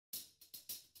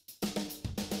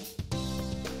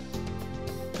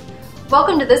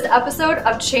Welcome to this episode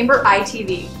of Chamber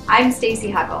ITV. I'm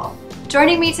Stacey Heckel.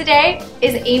 Joining me today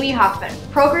is Amy Hoffman,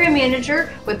 Program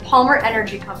Manager with Palmer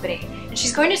Energy Company, and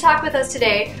she's going to talk with us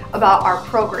today about our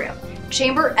program,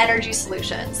 Chamber Energy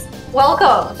Solutions.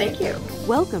 Welcome. Thank you.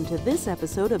 Welcome to this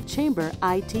episode of Chamber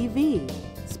ITV,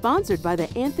 sponsored by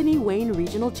the Anthony Wayne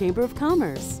Regional Chamber of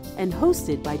Commerce and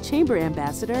hosted by Chamber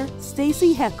Ambassador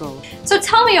Stacey Heckel. So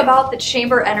tell me about the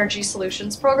Chamber Energy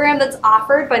Solutions program that's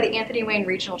offered by the Anthony Wayne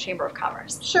Regional Chamber of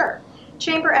Commerce. Sure.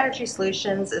 Chamber Energy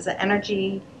Solutions is an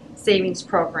energy savings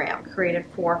program created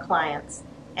for clients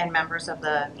and members of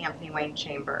the Anthony Wayne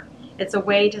Chamber. It's a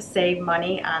way to save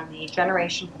money on the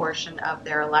generation portion of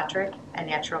their electric and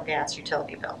natural gas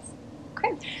utility bills.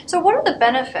 Okay. So what are the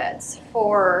benefits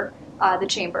for the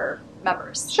Chamber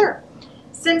members? Sure.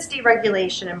 Since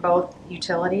deregulation in both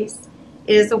utilities,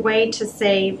 it is a way to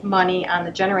save money on the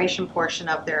generation portion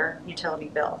of their utility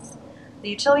bills. The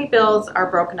utility bills are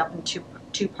broken up into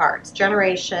two parts: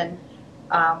 generation,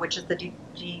 which is the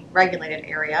deregulated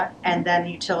area, and then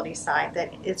the utility side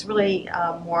that it's really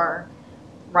more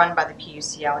run by the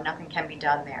PUCO and nothing can be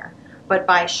done there. But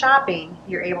by shopping,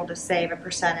 you're able to save a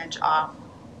percentage off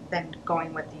than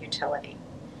going with the utility.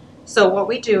 So what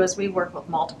we do is we work with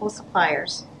multiple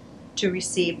suppliers to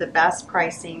receive the best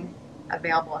pricing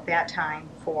available at that time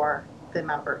for the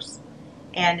members.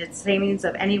 And it's savings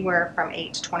of anywhere from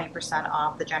 8 to 20%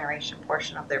 off the generation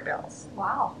portion of their bills.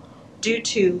 Wow. Due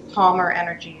to Palmer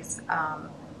Energy's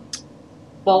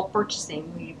bulk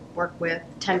purchasing, we work with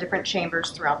 10 different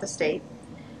chambers throughout the state.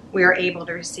 We are able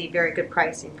to receive very good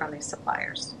pricing from these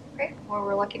suppliers. Great. Well,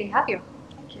 we're lucky to have you.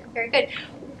 Thank you. Very good.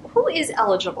 Who is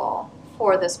eligible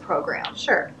for this program?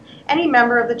 Sure. Any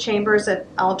member of the chamber is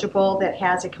eligible that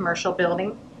has a commercial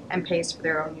building and pays for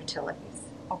their own utilities.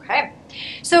 Okay.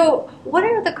 So what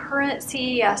are the current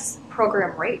CES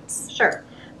program rates? Sure.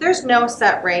 There's no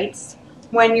set rates.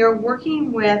 When you're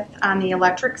working with, on the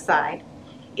electric side,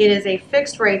 it is a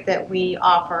fixed rate that we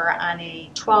offer on a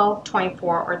 12,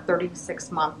 24, or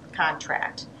 36-month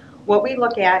contract. What we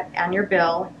look at on your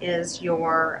bill is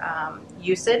your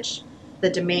usage, the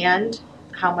demand,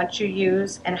 how much you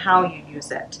use, and how you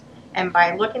use it. And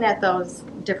by looking at those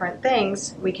different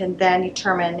things, we can then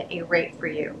determine a rate for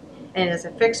you. And it is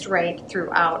a fixed rate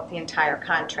throughout the entire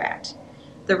contract.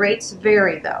 The rates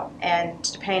vary though, and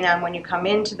depending on when you come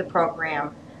into the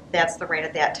program, that's the rate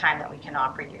at that time that we can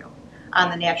offer you. On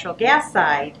the natural gas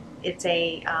side, it's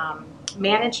a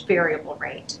managed variable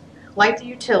rate. Like the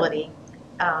utility,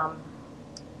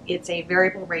 it's a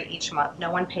variable rate each month.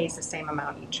 No one pays the same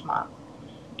amount each month.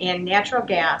 And natural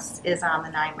gas is on the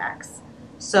NYMEX.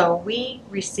 So we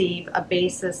receive a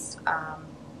basis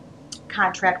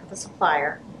contract with the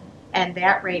supplier, and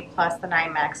that rate plus the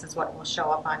NYMEX is what will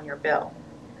show up on your bill.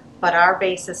 But our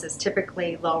basis is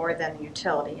typically lower than the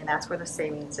utility, and that's where the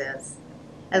savings is,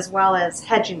 as well as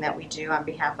hedging that we do on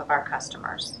behalf of our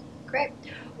customers. Great.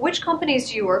 Which companies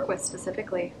do you work with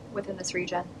specifically within this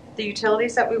region? The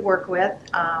utilities that we work with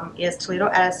is Toledo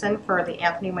Edison for the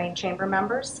Anthony Wayne Chamber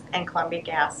members and Columbia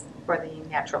Gas for the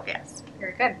natural gas.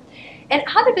 Very good. And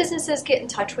how do businesses get in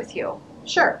touch with you?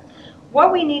 Sure.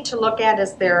 What we need to look at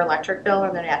is their electric bill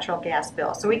or their natural gas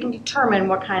bill, so we can determine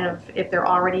what kind of, if they're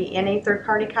already in a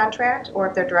third-party contract or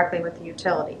if they're directly with the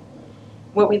utility.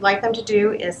 What we'd like them to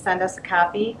do is send us a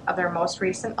copy of their most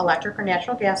recent electric or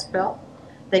natural gas bill.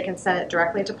 They can send it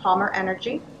directly to Palmer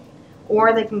Energy,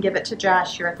 or they can give it to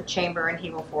Josh here at the chamber and he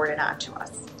will forward it on to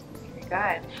us. Very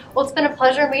good. Well, it's been a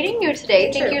pleasure meeting you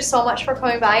today. Thank Sure. you so much for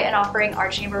coming by and offering our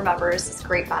chamber members this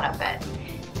great benefit.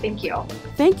 Thank you.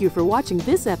 Thank you for watching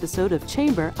this episode of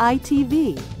Chamber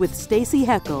ITV with Stacey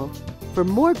Heckel. For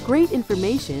more great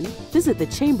information, visit the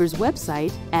Chamber's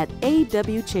website at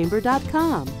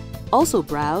awchamber.com. Also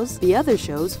browse the other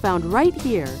shows found right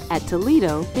here at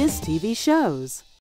Toledo Biz TV Shows.